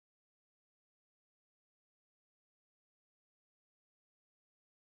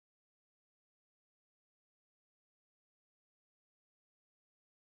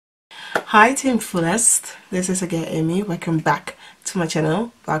Hi Team Fullest, this is again Amy. Welcome back to my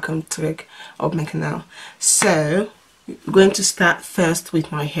channel. Welcome to my canal. So we're going to start first with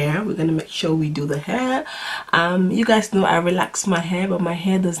my hair. We're going to make sure we do the hair. You guys know I relax my hair, but my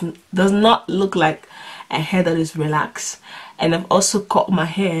hair does not look like a hair that is relaxed. And I've also cut my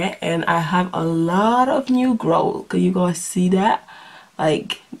hair and I have a lot of new growth. Can you guys see that?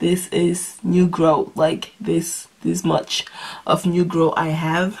 Like, this is new growth, like this much of new growth I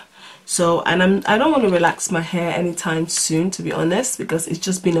have. So, and I don't want to relax my hair anytime soon, to be honest, because it's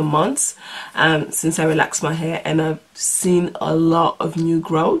just been a month since I relaxed my hair and I've seen a lot of new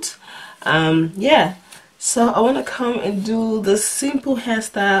growth. Yeah, so I want to come and do the simple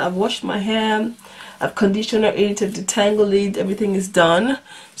hairstyle. I've washed my hair, I've conditioned it, I've detangled it, everything is done.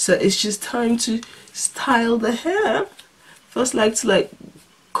 So it's just time to style the hair. First, like to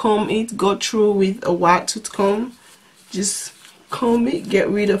comb it, go through with a wide tooth comb, just comb it, get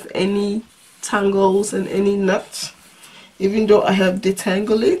rid of any tangles and any knots, even though I have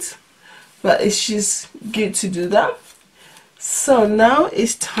detangled it, but it's just good to do that. So now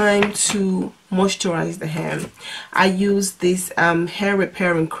it's time to moisturize the hair. I use this hair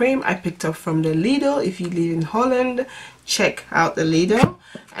repairing cream I picked up from the Lidl. If you live in Holland, check out the Lidl.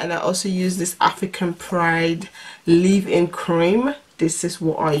 And I also use this African Pride leave-in cream. This is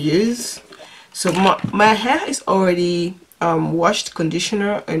what I use. So my hair is already washed,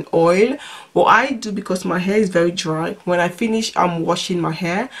 conditioner and oil. What I do, because my hair is very dry, when I finish washing my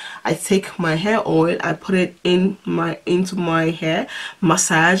hair, I take my hair oil, I put it into my hair,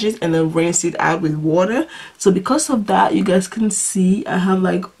 massage it and then rinse it out with water. So because of that, you guys can see I have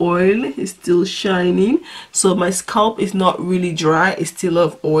like oil, it's still shining, so my scalp is not really dry, it's still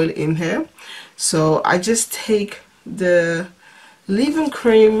have oil in here. So I just take the leave-in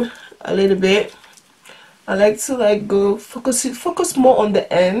cream a little bit. I like to go focus more on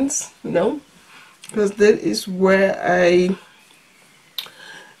the ends, you know, because that is where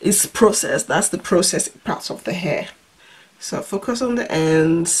it's processed. That's the processing part of the hair. So focus on the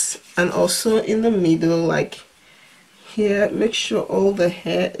ends and also in the middle, like here. Make sure all the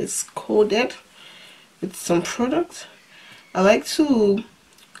hair is coated with some product. I like to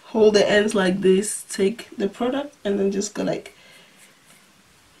hold the ends like this, take the product and then just go like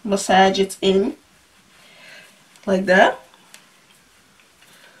massage it in like that.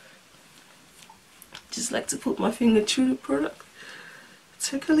 Just like to put my finger through the product,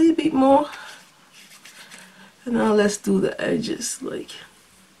 take a little bit more, and now let's do the edges. Like,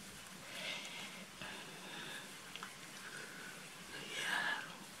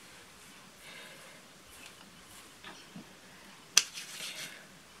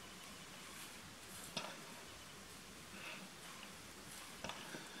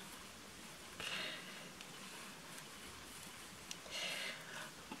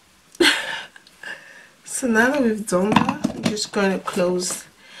 so now that we've done that, I'm just going to close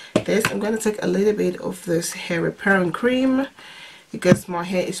this. I'm going to take a little bit of this hair repairing cream because my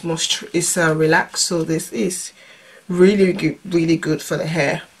hair is relaxed, so this is really good for the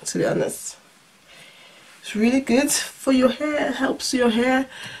hair, to be honest. It's really good for your hair. It helps your hair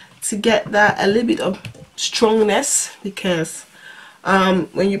to get that a little bit of strongness, because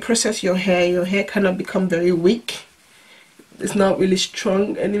when you process your hair cannot become very weak. It's not really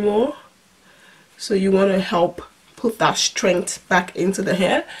strong anymore. So you want to help put that strength back into the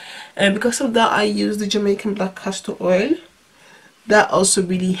hair. And because of that, I use the Jamaican black castor oil. That also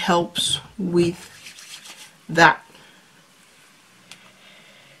really helps with that.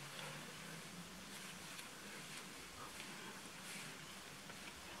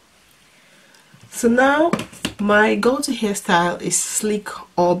 So now my go-to hairstyle is slick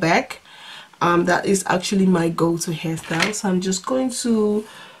all back. That is actually my go-to hairstyle. So I'm just going to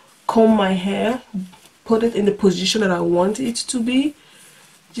comb my hair, put it in the position that I want it to be,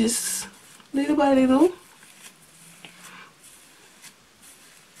 just little by little.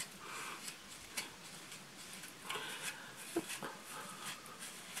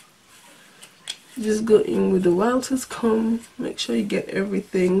 Just go in with the wild tooth comb, make sure you get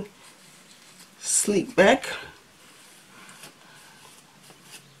everything slick back.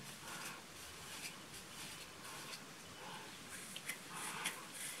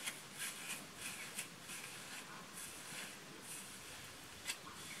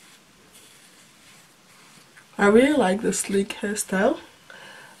 I really like the sleek hairstyle.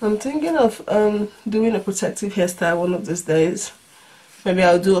 I'm thinking of doing a protective hairstyle one of these days. Maybe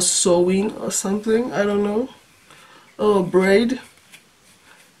I'll do a sewing or something, I don't know, or a braid.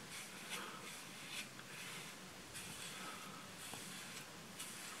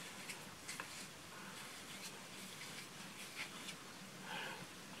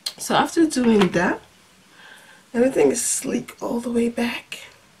 So after doing that, everything is sleek all the way back.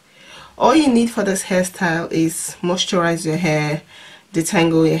 All you need for this hairstyle is moisturize your hair,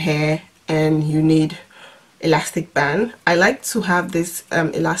 detangle your hair, and you need elastic band. I like to have this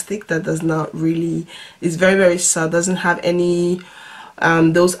elastic that does not really, is very soft, doesn't have any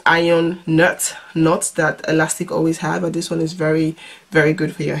those iron knots that elastic always have, but this one is very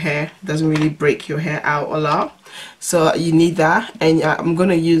good for your hair. It doesn't really break your hair out a lot, so you need that. And I'm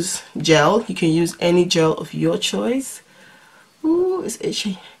gonna use gel. You can use any gel of your choice. Ooh, it's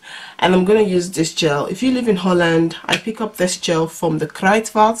itchy. And I'm gonna use this gel. If you live in Holland, I pick up this gel from the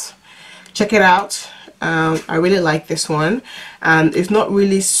Kruidvat. Check it out. I really like this one. It's not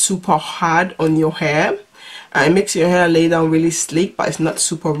really super hard on your hair. It makes your hair lay down really sleek, but it's not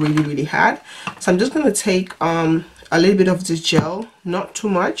super really hard. So I'm just going to take a little bit of this gel, not too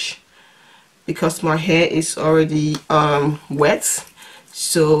much, because my hair is already wet.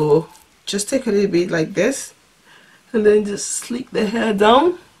 So just take a little bit like this, and then just sleek the hair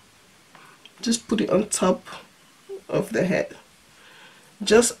down. Just put it on top of the head,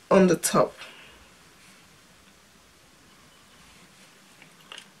 just on the top.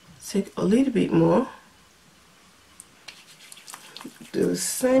 Take a little bit more. Do the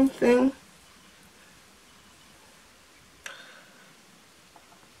same thing.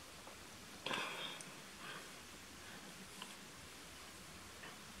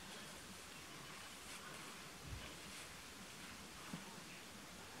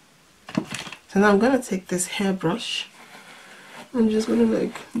 So now I'm gonna take this hairbrush. I'm just gonna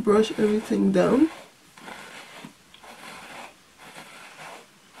like brush everything down.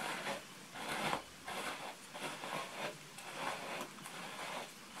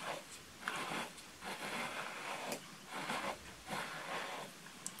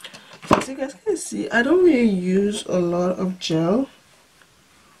 So as you guys can see, I don't really use a lot of gel.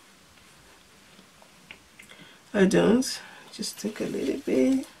 I don't. Just take a little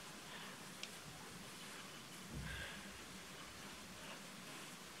bit.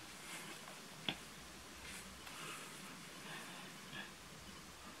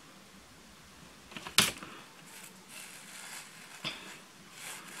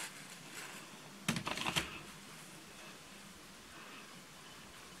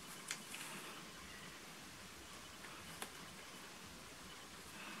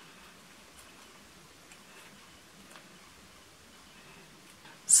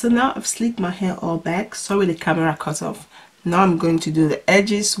 So now I've sleeked my hair all back. Sorry, the camera cut off. Now I'm going to do the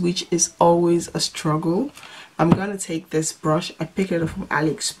edges, which is always a struggle. I'm gonna take this brush. I picked it up from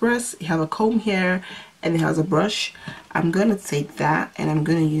Aliexpress. It has a comb here and it has a brush. I'm gonna take that and I'm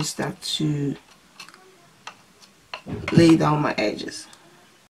gonna use that to lay down my edges.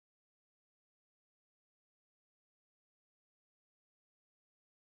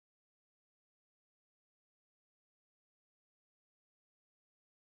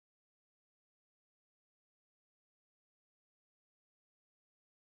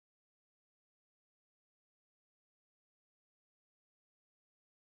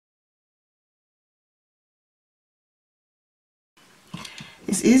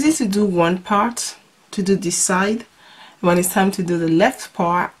 It's easy to do one part, to do this side. When it's time to do the left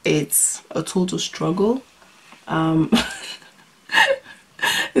part, it's a total struggle.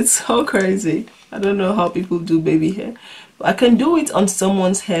 It's so crazy. I don't know how people do baby hair. But I can do it on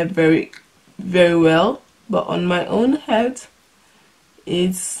someone's hair very well, but on my own head,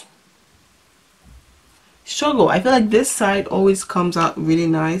 it's struggle. I feel like this side always comes out really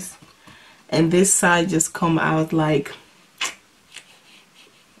nice, and this side just come out like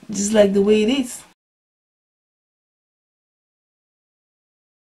just like the way it is.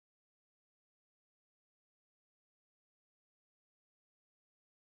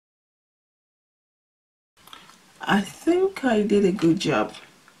 I think I did a good job.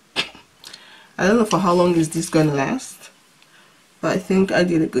 I don't know for how long is this gonna last, but I think I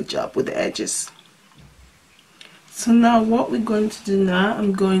did a good job with the edges. So now what we're going to do now,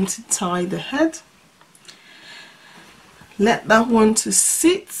 I'm going to tie the head. Let that one to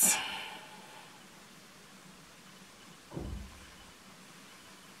sit.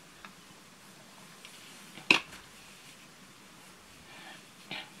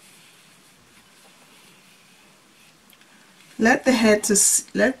 Let the head to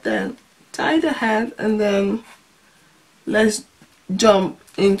tie the head, and then let's jump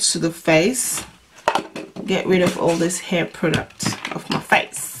into the face. Get rid of all this hair product of my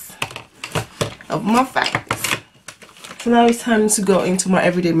face. So now it's time to go into my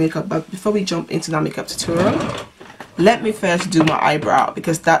everyday makeup, but before we jump into that makeup tutorial, let me first do my eyebrow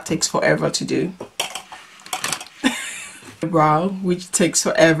because that takes forever to do. eyebrow, which takes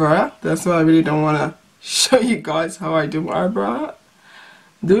forever. That's why I really don't want to show you guys how I do my eyebrow.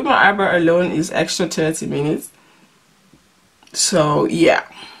 Doing my eyebrow alone is extra 30 minutes. So yeah.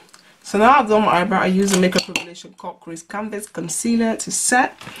 So now I've done my eyebrow, I use the Makeup Revelation Cut Crease Canvas Concealer to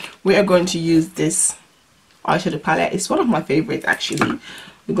set. We are going to use this eyeshadow palette. It's one of my favorites actually.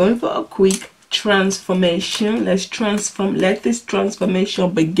 We're going for a quick transformation. Let this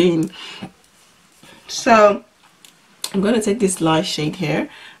transformation begin. So I'm going to take this light shade here.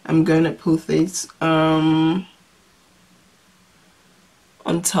 I'm going to put this on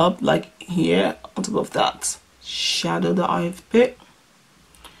top, like here, on top of that shadow that I've put,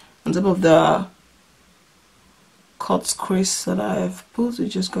 on top of the cut crease that I've put. We're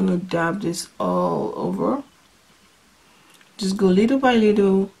just going to dab this all over. Just go little by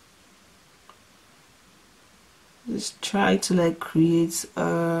little. Just try to like create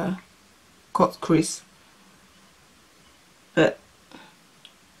a cut crease, but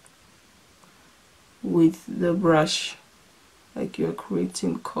with the brush, like you're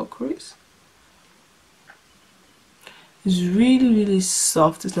creating cut crease. It's really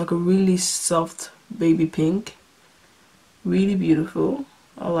soft. It's like a really soft baby pink. Really beautiful.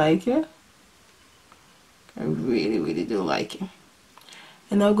 I like it. I really do like it.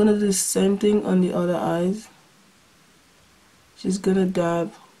 And now I'm gonna do the same thing on the other eyes. Just gonna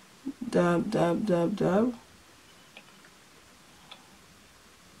dab.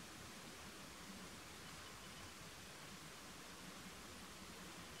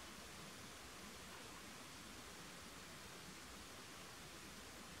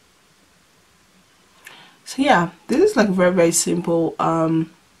 So yeah, this is like very simple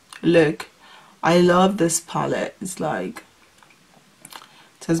look. I love this palette. It's like,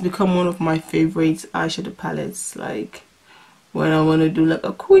 it has become one of my favorite eyeshadow palettes. Like when I want to do like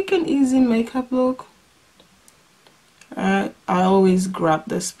a quick and easy makeup look, I always grab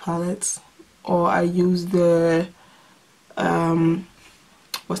this palette, or I use the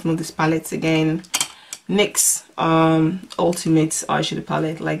what's not this palette again, NYX Ultimate eyeshadow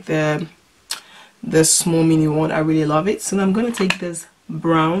palette, like the small mini one. I really love it. So now I'm gonna take this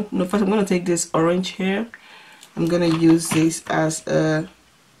brown, no, first I'm gonna take this orange here. I'm gonna use this as a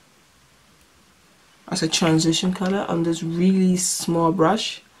transition color on this really small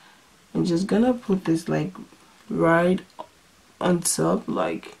brush. I'm just gonna put this like right on top,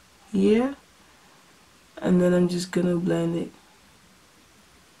 like here, and then I'm just gonna blend it.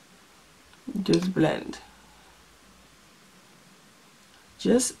 Just blend.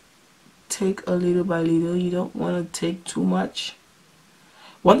 Just take a little by little. You don't want to take too much.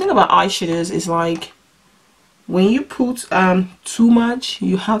 One thing about eyeshadows is like when you put too much,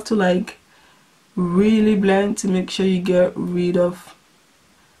 you have to like really blend to make sure you get rid of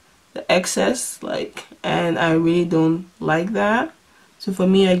the excess, like, and I really don't like that. So for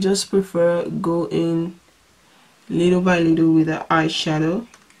me, I just prefer go in little by little with the eyeshadow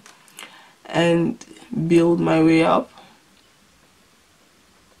and build my way up.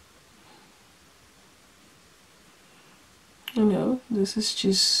 You know, this is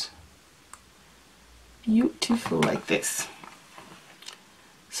just beautiful like this.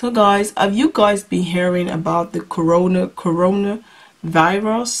 So guys, have you guys been hearing about the coronavirus?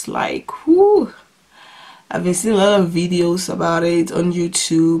 Like, whoo, I've been seeing a lot of videos about it on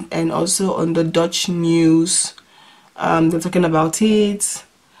YouTube and also on the Dutch news. They're talking about it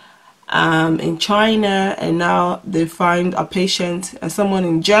in China, and now they find a patient and someone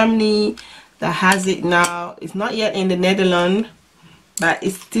in Germany that has it now. It's not yet in the Netherlands, but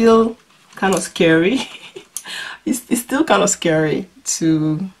it's still kind of scary. it's still kind of scary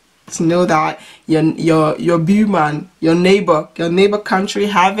to know that your buurman, your neighbor country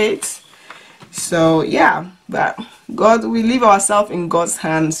have it. So yeah, but God, we leave ourselves in God's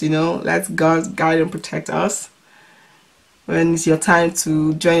hands, you know. Let God guide and protect us. When it's your time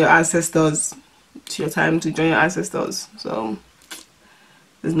to join your ancestors, it's your time to join your ancestors. So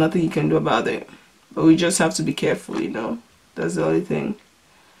there's nothing you can do about it, but we just have to be careful, you know. That's the only thing.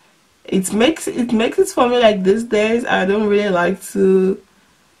 It makes it for me like these days I don't really like to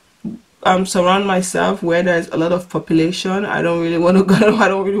surround myself where there's a lot of population. I don't really want to go. I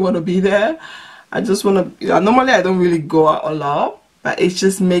don't really want to be there. I just want to, normally I don't really go out a lot, but it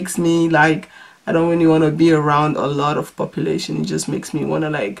just makes me like I don't really want to be around a lot of population. It just makes me want to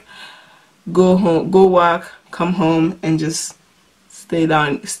like go home, go work, come home, and just sit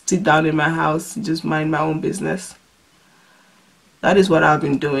down in my house, just mind my own business. That is what I've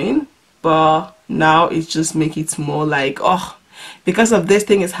been doing, but now it's just make it more like, oh, because of this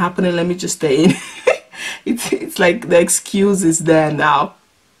thing is happening, let me just stay in. it's like the excuse is there now,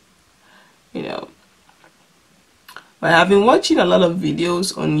 you know. But I've been watching a lot of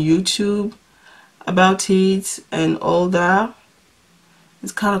videos on YouTube about it and all that.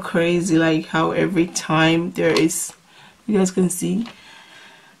 It's kind of crazy, like how every time there is, you guys can see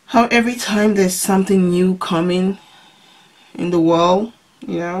how every time there's something new coming in the world,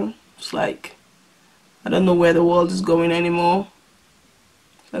 you know, it's like I don't know where the world is going anymore.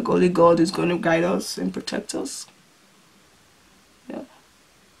 Like only God is going to guide us and protect us. Yeah.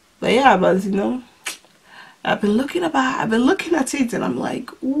 But yeah, but you know, I've been looking at it, and I'm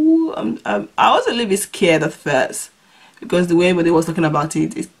like, ooh, I was a little bit scared at first because the way everybody was talking about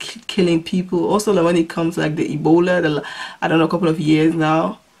it is killing people. Also, like when it comes to like the Ebola, I don't know, a couple of years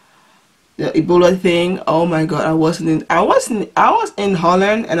now, the Ebola thing. Oh my God, I was in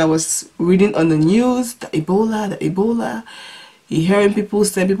Holland, and I was reading on the news the Ebola. You hearing people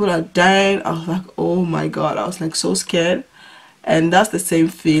say people are dying. I was like, oh my God, I was like so scared. And that's the same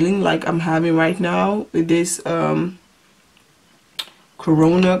feeling like I'm having right now with this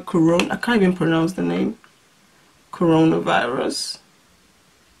corona, I can't even pronounce the name, coronavirus.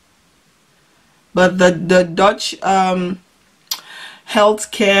 But the Dutch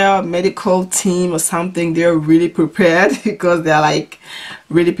healthcare medical team or something, they're really prepared because they're like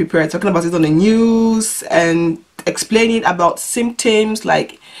really prepared, talking about it on the news and explaining about symptoms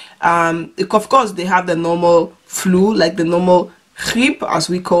like of course they have the normal flu, like the normal griep as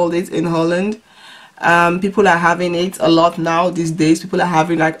we call it in Holland. People are having it a lot now these days. People are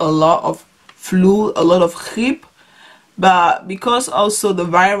having like a lot of flu, a lot of griep, but because also the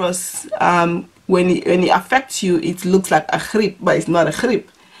virus when it affects you, it looks like a griep, but it's not a griep.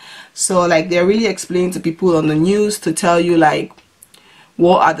 So like they're really explaining to people on the news to tell you like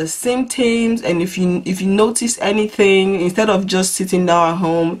what are the symptoms, and if you notice anything, instead of just sitting down at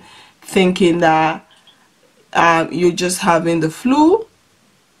home thinking that you're just having the flu,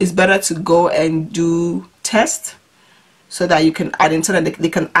 it's better to go and do tests so that you can so that they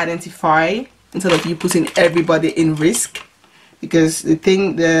can identify, instead of you putting everybody in risk, because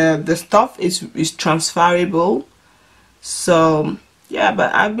the stuff is transferable. So yeah,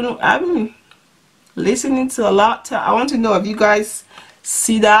 but I've been listening to a lot. I want to know if you guys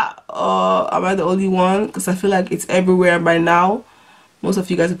see that, or am I the only one? Because I feel like it's everywhere by now. Most of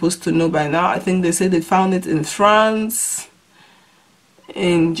you guys are supposed to know by now. I think they say they found it in France,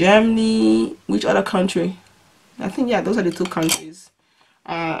 in Germany. Which other country? I think, yeah, those are the two countries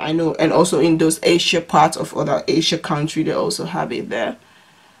I know, and also in those Asia parts of other Asia country, they also have it there.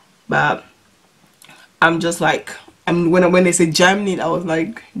 But I'm just like, when they say Germany, I was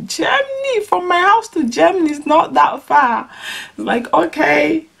like, Germany, from my house to Germany is not that far. It's like,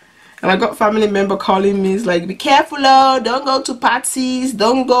 okay. And I got family member calling me, it's like, be careful, oh, don't go to parties,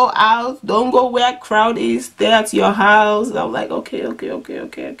 don't go out, don't go where crowd is, stay at your house. I'm like, okay. I'm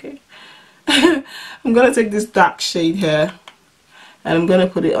gonna take this dark shade here and I'm gonna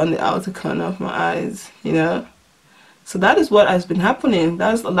put it on the outer corner of my eyes, you know. So that is what has been happening.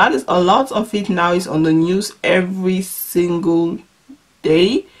 That is a lot of it now is on the news every single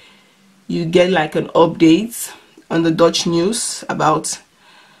day. You get like an update on the Dutch news about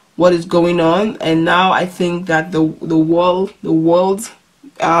what is going on. And now I think that the world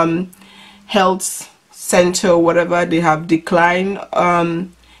health center or whatever, they have declined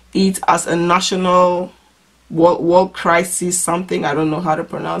it as a national world crisis something. I don't know how to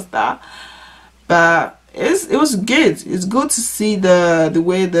pronounce that, but it was good. It's good to see the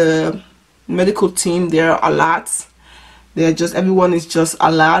way the medical team, they're alert. Everyone is just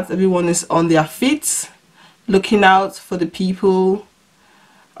alert. Everyone is on their feet, looking out for the people.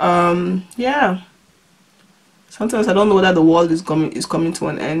 Yeah. Sometimes I don't know whether the world is coming to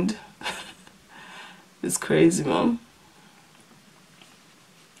an end. It's crazy, man.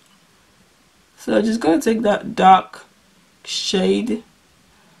 So I'm just gonna take that dark shade.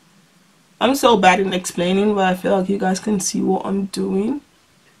 I'm so bad in explaining, but I feel like you guys can see what I'm doing.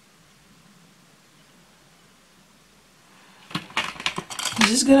 I'm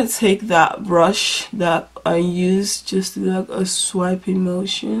just gonna take that brush that I used just to like a swiping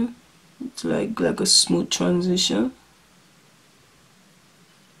motion to like a smooth transition.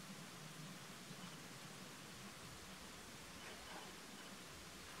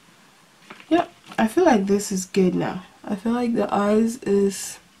 Yeah, I feel like this is good now. I feel like the eyes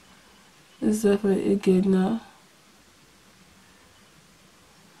is definitely good now.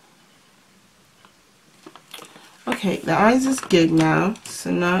 Okay, the eyes is good now. So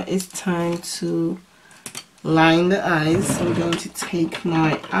now it's time to line the eyes. So I'm going to take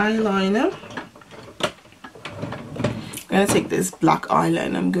my eyeliner. I'm going to take this black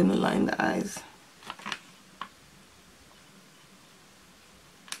eyeliner. I'm going to line the eyes.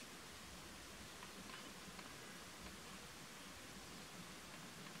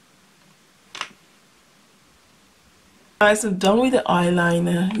 Guys, I'm done with the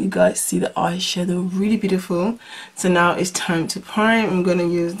eyeliner. You guys see the eyeshadow, really beautiful. So now it's time to prime. I'm gonna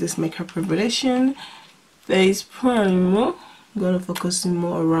use this Makeup Revelation face primer. I'm gonna focus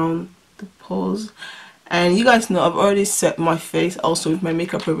more around the pores. And you guys know I've already set my face also with my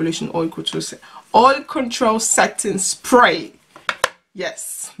Makeup Revelation oil control setting spray.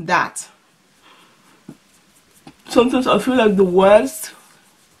 Yes, that. Sometimes I feel like the words,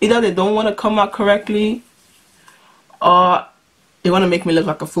 either they don't want to come out correctly or they want to make me look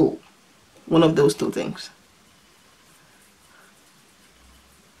like a fool. One of those two things.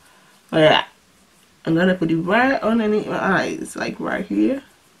 Alright, I'm gonna put it right underneath my eyes, like right here,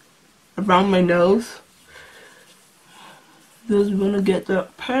 around my nose. Just wanna get the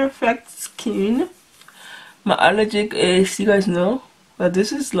perfect skin. My allergic is, you guys know, but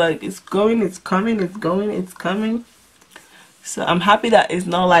this is like, it's going, it's coming, it's going, it's coming. So I'm happy that it's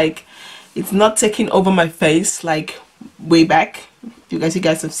not like, it's not taking over my face like way back. You guys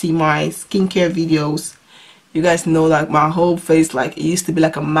have seen my skincare videos. You guys know like my whole face, like it used to be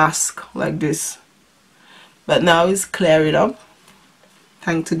like a mask like this, but now it's clearing up,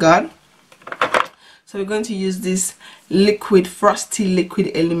 thank to God. So we're going to use this frosty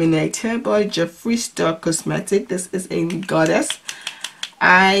liquid illuminator by Jeffree Star Cosmetic. This is a goddess.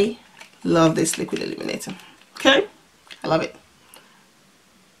 I love this liquid illuminator. Okay, I love it.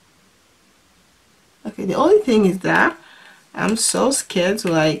 Okay, the only thing is that I'm so scared to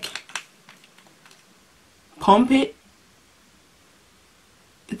like pump it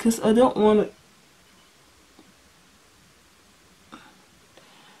because I don't want to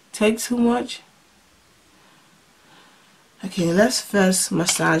take too much. Okay, let's first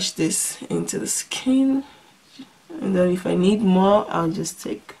massage this into the skin, and then if I need more I'll just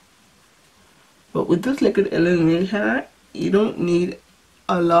take. But with this liquid illuminator you don't need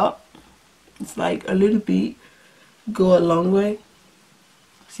a lot. It's like a little bit go a long way.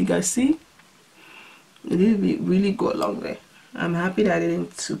 So you guys see, a little bit really go a long way. I'm happy that I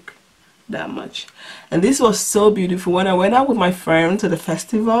didn't took that much. And this was so beautiful. When I went out with my friend to the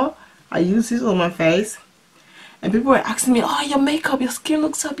festival, I used this on my face and people were asking me, oh, your makeup, your skin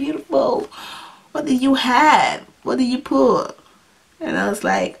looks so beautiful, what did you have, what did you put? And I was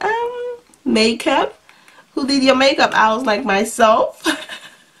like, makeup. Who did your makeup? I was like, myself.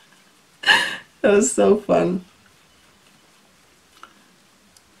 It was so fun.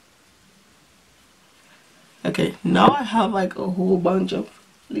 Okay, now I have like a whole bunch of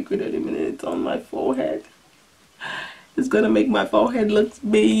liquid illuminator on my forehead. It's gonna make my forehead look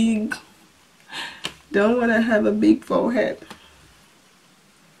big. Don't want to have a big forehead.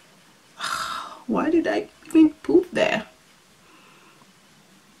 Why did I even poop there?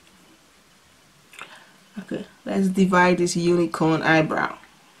 Okay, let's divide this unicorn eyebrow.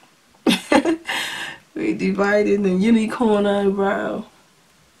 We divided the unicorn eyebrow.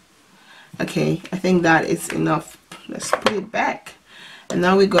 Okay, I think that is enough. Let's put it back. And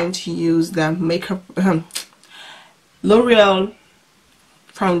now we're going to use the makeup L'Oreal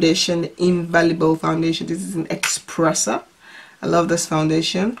foundation, Invaluable foundation. This is an espresser. I love this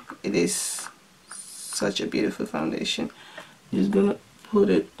foundation. It is such a beautiful foundation. Just gonna put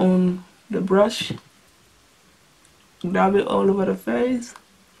it on the brush, grab it all over the face,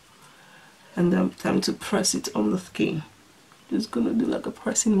 and then time to press it on the skin. Just gonna do like a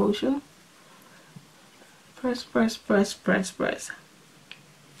pressing motion. Press, press, press, press, press.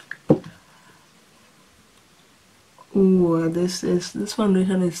 Ooh, this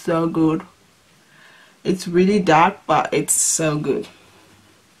foundation is so good. It's really dark, but it's so good.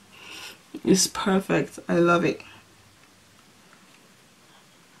 It's perfect. I love it.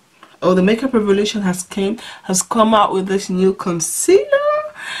 Oh, the Makeup Revolution has come out with this new concealer.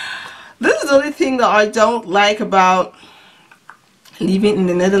 This is the only thing that I don't like about living in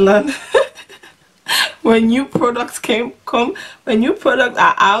the Netherlands. When new products when new products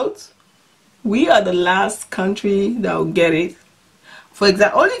are out, we are the last country that will get it. For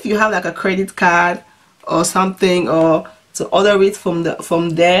example, only if you have like a credit card or something, or to order it from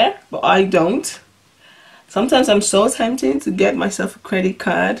there, but I don't. Sometimes I'm so tempted to get myself a credit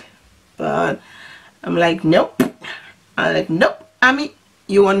card, but I'm like, nope. I'm like, nope. I mean,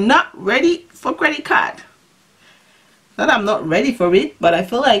 you are not ready for credit card. Not I'm not ready for it, but I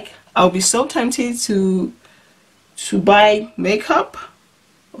feel like I'll be so tempted to buy makeup.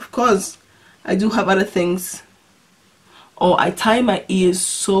 Of course, I do have other things. Or I tie my ears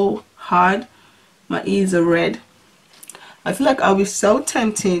so hard, my ears are red. I feel like I'll be so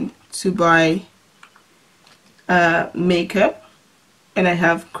tempted to buy makeup, and I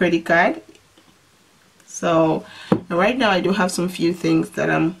have credit card. So right now I do have some few things that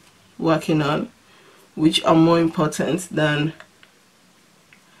I'm working on, which are more important than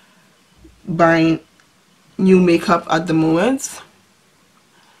buying new makeup at the moment.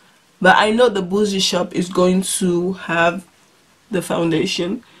 But I know the bougie shop is going to have the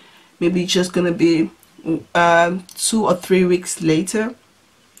foundation. Maybe it's just gonna be 2 or 3 weeks later,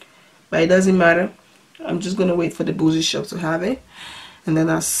 but it doesn't matter. I'm just gonna wait for the bougie shop to have it, and then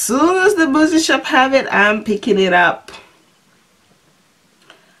as soon as the bougie shop have it, I'm picking it up.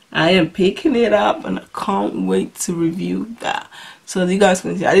 I am picking it up, and I can't wait to review that. So you guys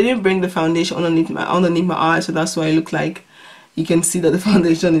can see I didn't bring the foundation underneath my eyes, so that's why it look like you can see that the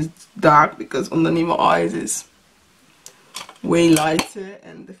foundation is dark, because underneath my eyes is way lighter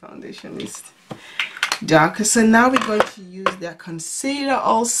and the foundation is darker. So now we're going to use their concealer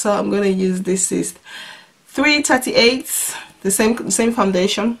also. I'm going to use, this is 338, the same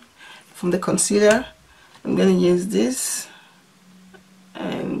foundation from the concealer. I'm going to use this,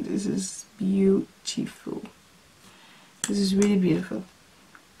 and this is beautiful. This is really beautiful.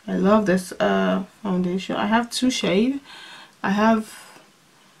 I love this foundation. I have 2 shades. I have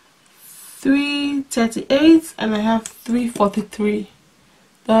 338 and I have 343.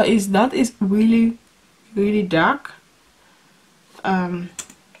 That is really dark.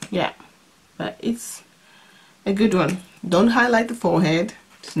 Yeah, but it's a good one. Don't highlight the forehead,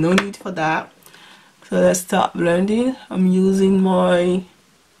 there's no need for that. So let's start blending. I'm using my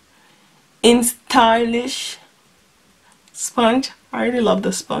Stylish sponge. I really love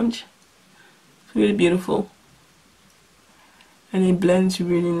the sponge. It's really beautiful, and it blends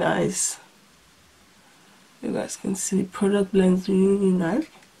really nice. You guys can see the product blends really nice.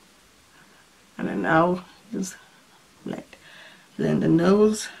 And then now just blend the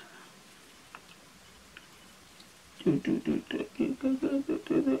nose.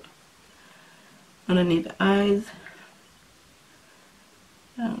 Underneath the eyes.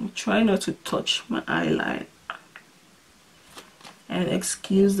 Try not to touch my eyeline. And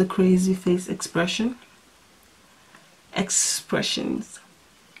excuse the crazy face expressions.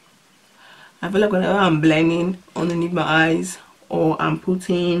 I feel like whenever I'm blending underneath my eyes, or I'm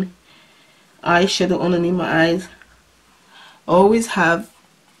putting eyeshadow underneath my eyes, I always have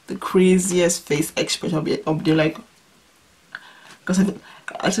the craziest face expression of the like, because I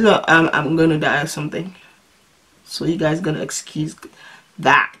feel like I'm gonna die or something. So you guys gonna excuse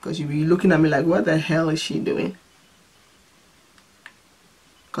that, because you'll be looking at me like, what the hell is she doing?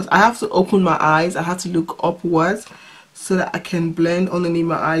 Because I have to open my eyes, I have to look upwards so that I can blend underneath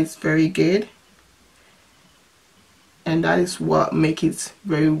my eyes very good, and that is what makes it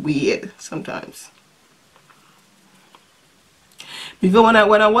very weird sometimes. Before,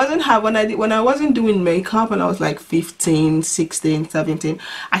 when I wasn't doing makeup, and I was like 15, 16, 17,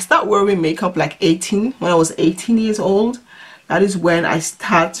 I started wearing makeup like 18. When I was 18 years old, that is when I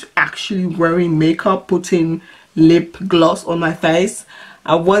started actually wearing makeup, putting lip gloss on my face.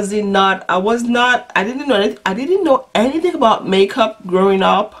 I didn't know anything about makeup growing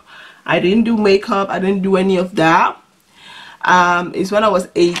up. I didn't do makeup, I didn't do any of that. It's when I was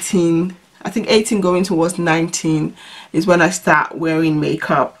 18, I think 18 going towards 19, is when I start wearing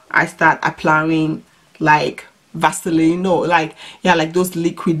makeup. I start applying like Vaseline, or like those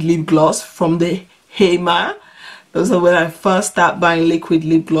liquid lip gloss from the HYDRA. Those are when I first start buying liquid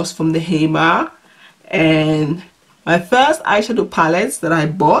lip gloss from the HYDRA. And my first eyeshadow palettes that I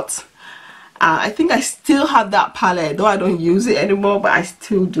bought, I think I still have that palette, though I don't use it anymore, but I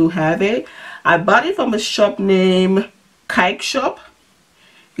still do have it. I bought it from a shop named KIKO shop.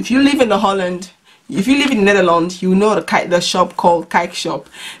 If you live in Holland, if you live in Netherlands, you know the shop called KIKO shop.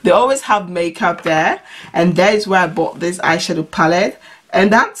 They always have makeup there, and that is where I bought this eyeshadow palette.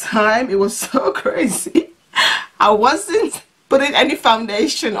 And that time it was so crazy. I wasn't putting any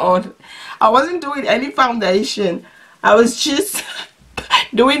foundation on. I wasn't doing any foundation. I was just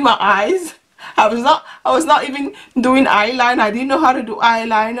doing my eyes. I was not even doing eyeliner. I didn't know how to do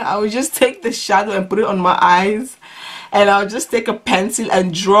eyeliner. I would just take the shadow and put it on my eyes, and I'll just take a pencil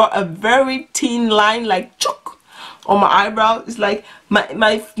and draw a very thin line like chalk on my eyebrow. It's like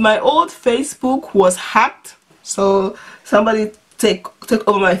my old Facebook was hacked, so somebody took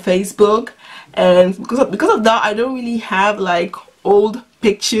over my Facebook, and because of that, I don't really have like old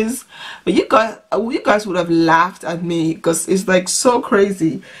pictures. But you guys would have laughed at me, because it's like so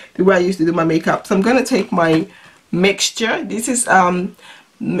crazy the way I used to do my makeup. So I'm gonna take my mixture. This is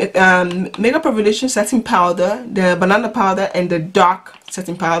Makeup Revolution setting powder, the banana powder, and the dark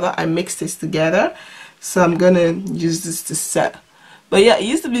setting powder. I mixed this together, so I'm gonna use this to set. But yeah, it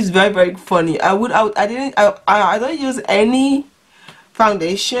used to be very funny. I don't use any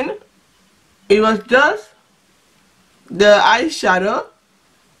foundation. It was just the eyeshadow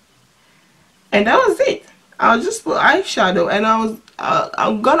and that was it. I'll just put eyeshadow, and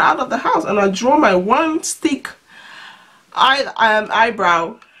I'm gone out of the house, and I'll draw my one stick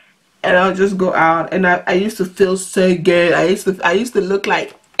eyebrow, and I'll just go out. And I used to feel so good. I used to look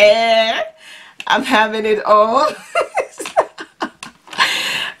like, I'm having it all.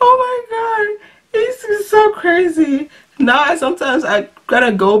 Oh my god, it used to be so crazy. Now sometimes I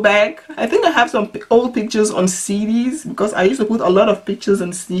gotta go back. I think I have some old pictures on CDs, because I used to put a lot of pictures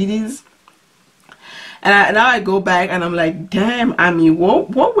on CDs. And now I go back and I'm like, damn, Ami,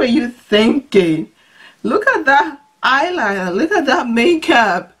 what were you thinking? Look at that eyeliner, look at that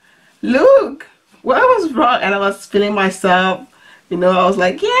makeup, look, what was wrong? And I was feeling myself, you know. I was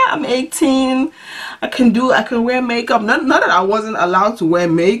like, yeah, I'm 18, I can wear makeup. Not that I wasn't allowed to wear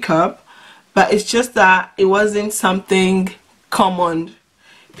makeup, but it's just that it wasn't something common.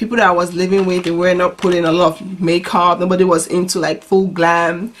 People that I was living with, they were not putting a lot of makeup. Nobody was into like full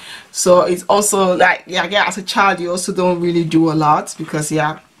glam. So it's also like, yeah, as a child you also don't really do a lot, because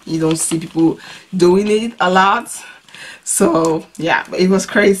yeah, you don't see people doing it a lot. So yeah, it was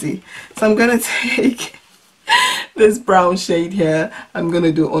crazy. So I'm gonna take this brown shade here. I'm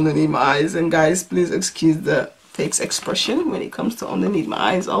gonna do underneath my eyes, and guys, please excuse the face expression when it comes to underneath my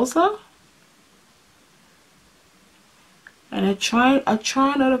eyes also. And I try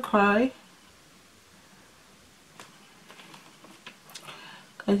not to cry,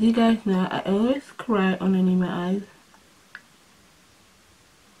 because you guys know I always cry underneath my eyes.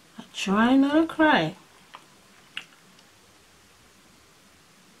 I try not to cry.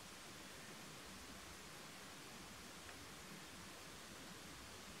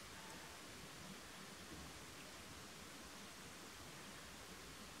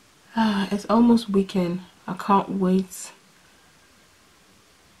 It's almost weekend. I can't wait.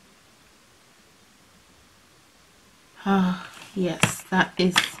 Yes, that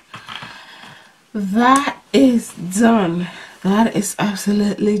is done. That is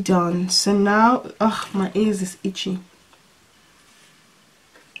absolutely done. So now, my ears is itchy.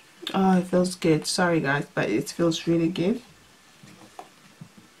 Oh, it feels good. Sorry guys, but it feels really good.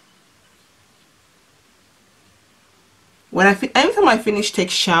 Anytime I finish take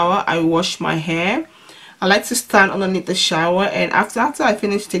shower, I wash my hair. I like to stand underneath the shower, and after I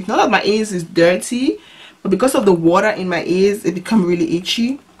finish take, not that my ears is dirty, but because of the water in my ears, it become really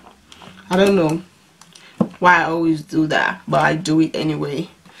itchy. I don't know why I always do that, but I do it anyway.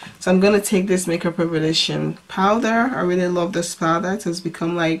 So I'm gonna take this Makeup Revolution powder. I really love this powder. It has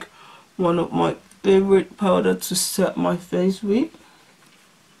become like one of my favorite powder to set my face with.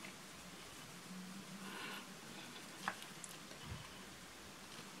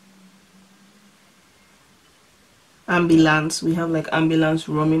 Ambulance, we have like ambulance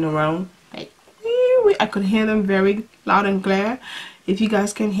roaming around. Like, I could hear them very loud and clear. If you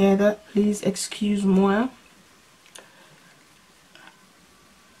guys can hear that, please excuse moi.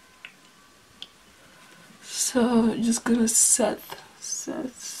 So just gonna set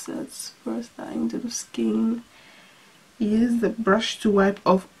first that into the skin. Use the brush to wipe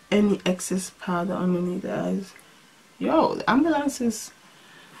off any excess powder underneath the eyes. Yo, the ambulance is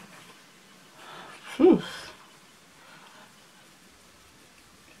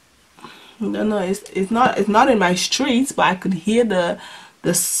no, it's not in my streets, but I could hear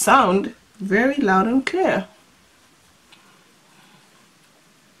the sound very loud and clear.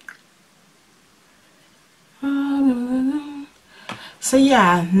 So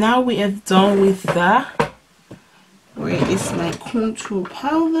yeah, now we are done with that. Where is my contour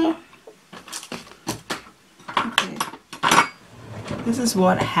powder? Okay, this is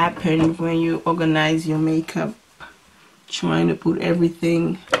what happens when you organize your makeup, trying to put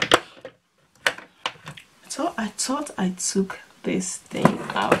everything. So I thought I took this thing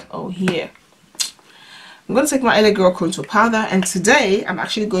out. Oh, here. I'm going to take my LA Girl contour powder, and today I'm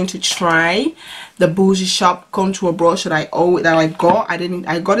actually going to try the Bougie Shop contour brush that I got.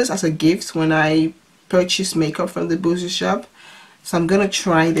 I got this as a gift when I purchased makeup from the Bougie Shop. So I'm going to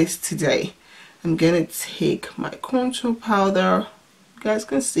try this today. I'm going to take my contour powder. You guys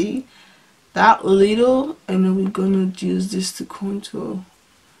can see that little, and then we're going to use this to contour.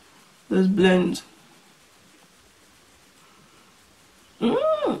 Let's blend.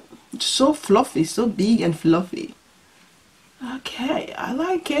 It's so fluffy, so big and fluffy. Okay, I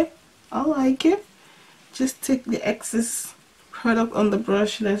like it. I like it. Just take the excess product on the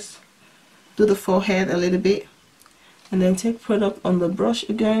brush. Let's do the forehead a little bit, and then take product on the brush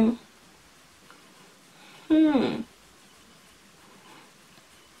again. And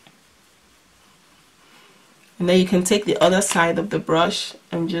then you can take the other side of the brush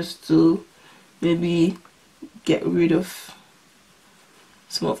and just do, maybe get rid of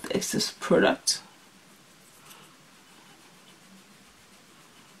some of the excess product.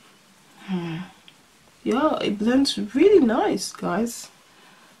 Yeah, it blends really nice, guys.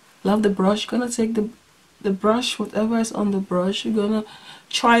 Love the brush. You're gonna take the brush, whatever is on the brush, you're gonna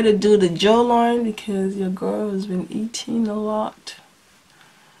try to do the jawline because your girl has been eating a lot.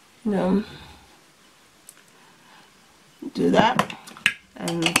 You know, do that,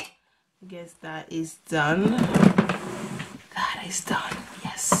 and I guess that is done. That is done.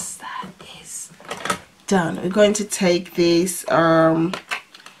 Yes, that is done. We're going to take this how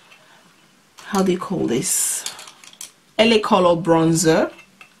do you call this, LA color bronzer.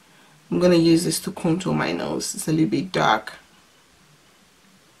 I'm gonna use this to contour my nose. It's a little bit dark,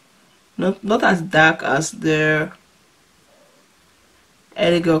 not as dark as the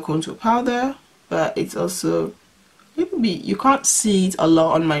LA Girl contour powder, but it's also a little bit, you can't see it a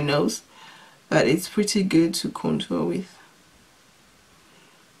lot on my nose, but it's pretty good to contour with.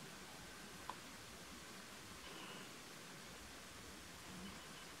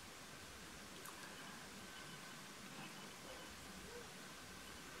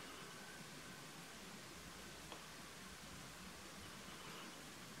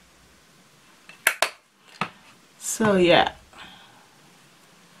 So yeah,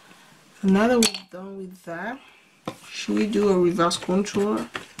 so now that we're done with that, should we do a reverse contour?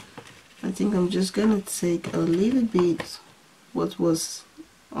 I think I'm just gonna take a little bit what was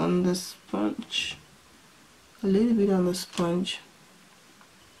on the sponge, a little bit on the sponge.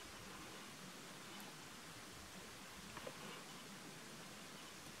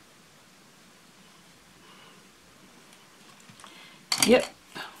 Yep.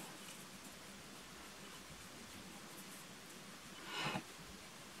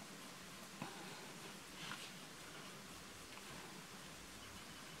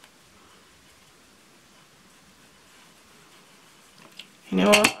 You know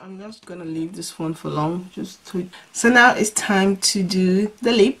what, I'm just gonna leave this one for long, just to. So now it's time to do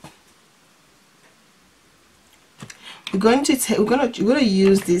the lip. We're going to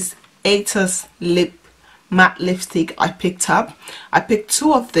use this HYDRA lip matte lipstick I picked up. I picked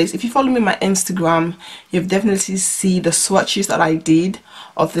 2 of this. If you follow me on my Instagram, you've definitely seen the swatches that I did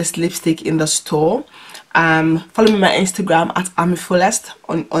of this lipstick in the store. Follow me on my Instagram at Amifullest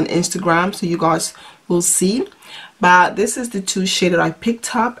on Instagram, so you guys will see. But this is the 2 shades that I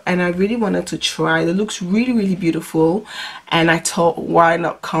picked up, and I really wanted to try. It looks really beautiful, and I thought, why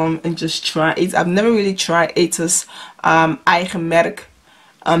not come and just try it. I've never really tried HYDRA's eigen merk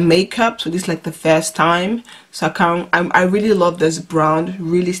makeup, so this is like the first time. So I really love this brown,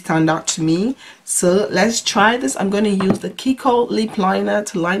 really stand out to me. So let's try this. I'm going to use the KIKO lip liner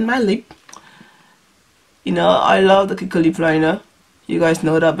to line my lip. You know, I love the KIKO lip liner. You guys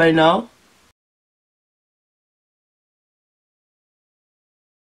know that by now.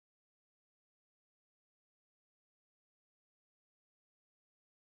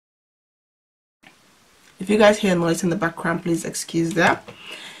 If you guys hear noise in the background, please excuse that.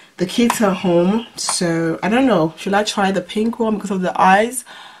 The kids are home, so I don't know, should I try the pink one because of the eyes,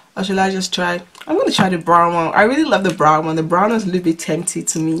 or should I just try, I'm going to try the brown one. I really love the brown one. The brown is a little bit tempting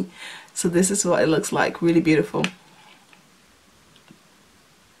to me. So this is what it looks like, really beautiful.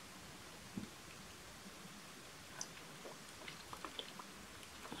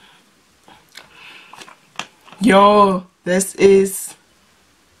 Yo, this is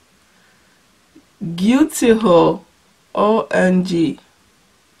beautiful. OMG.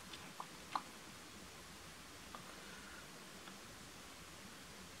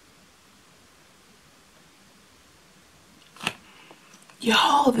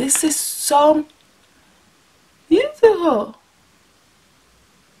 Yo, this is so beautiful.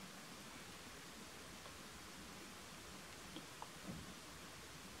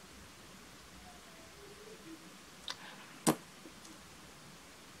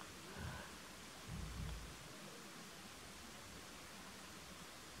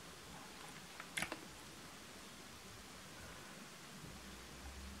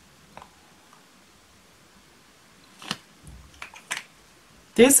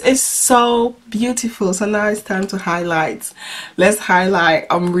 This is so beautiful. So now it's time to highlight. Let's highlight.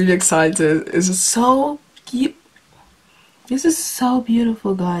 I'm really excited. It's so cute. This is so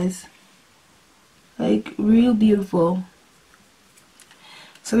beautiful, guys. Like, real beautiful.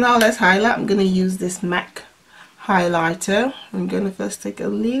 So now let's highlight. I'm gonna use this MAC highlighter. I'm gonna first take a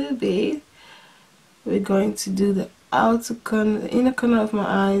little bit. We're going to do the outer corner, the inner corner of my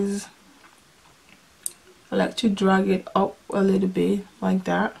eyes. I like to drag it up a little bit like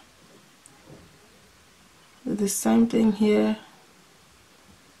that. Do the same thing here.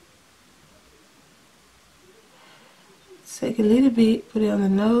 Take a little bit, put it on the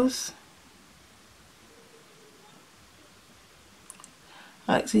nose.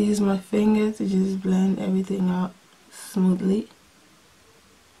 I like to use my finger to just blend everything out smoothly.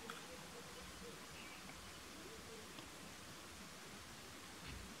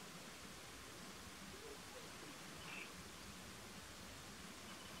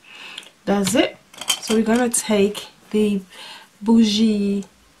 That's it. So we're gonna take the Bougie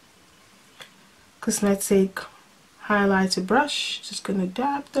Cosmetic highlighter brush, just gonna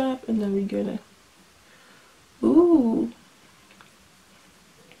dab, and then we're gonna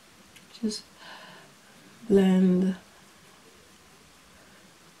just blend.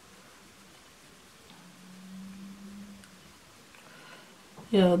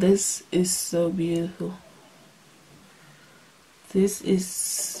 Yo, this is so beautiful. This is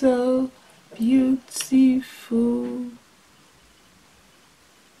so beautiful.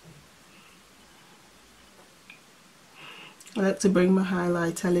 I like to bring my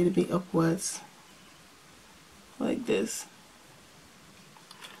highlighter a little bit upwards, like this.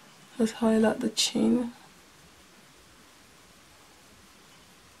 Let's highlight the chin.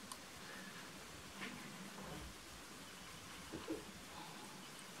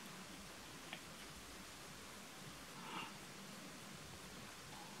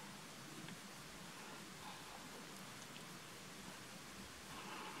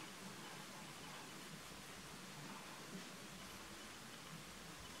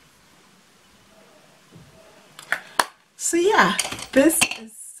 So yeah, this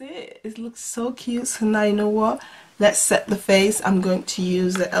is it. It looks so cute. So now you know what? Let's set the face. I'm going to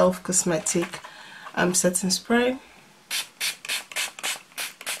use the e.l.f. Cosmetic setting spray.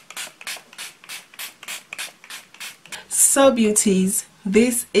 So beauties,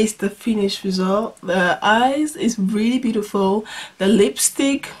 this is the finished result. The eyes is really beautiful. The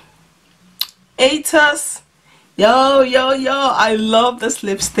lipstick, haters. Yo, I love this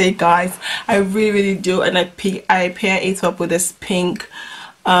lipstick, guys. I really do. And I pair it up with this pink,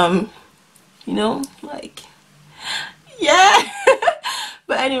 you know, like, yeah.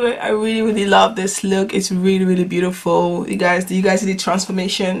 But anyway, I really love this look. It's really beautiful. You guys, do you guys see the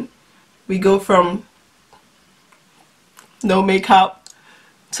transformation? We go from no makeup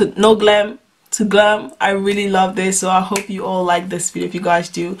to no glam to glam. I really love this, so I hope you all like this video. If you guys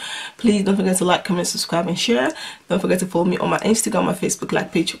do, please don't forget to like, comment, subscribe and share. Don't forget to follow me on my Instagram, my Facebook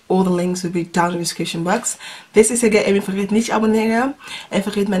like page. All the links will be down in the description box. This is again Amy. Vergeet niet te abonneren en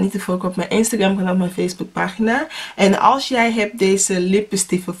vergeet mij niet te volgen op mijn Instagram kanaal, mijn Facebook pagina. En als jij hebt deze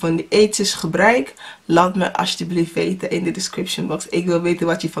lippenstiffen van de Etjes gebruikt, laat me alsjeblieft weten in de description box. Ik wil weten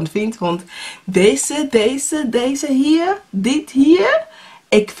wat je van vindt, want deze hier, dit hier,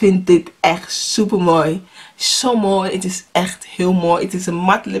 ik vind dit echt super mooi. Zo mooi. Het is echt heel mooi. Het is een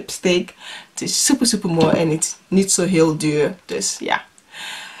matte lipstick. Het is super mooi. En het is niet zo heel duur. Dus ja.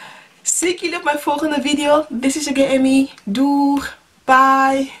 Zie ik jullie op mijn volgende video. This is again Amy. Doeg.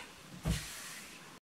 Bye.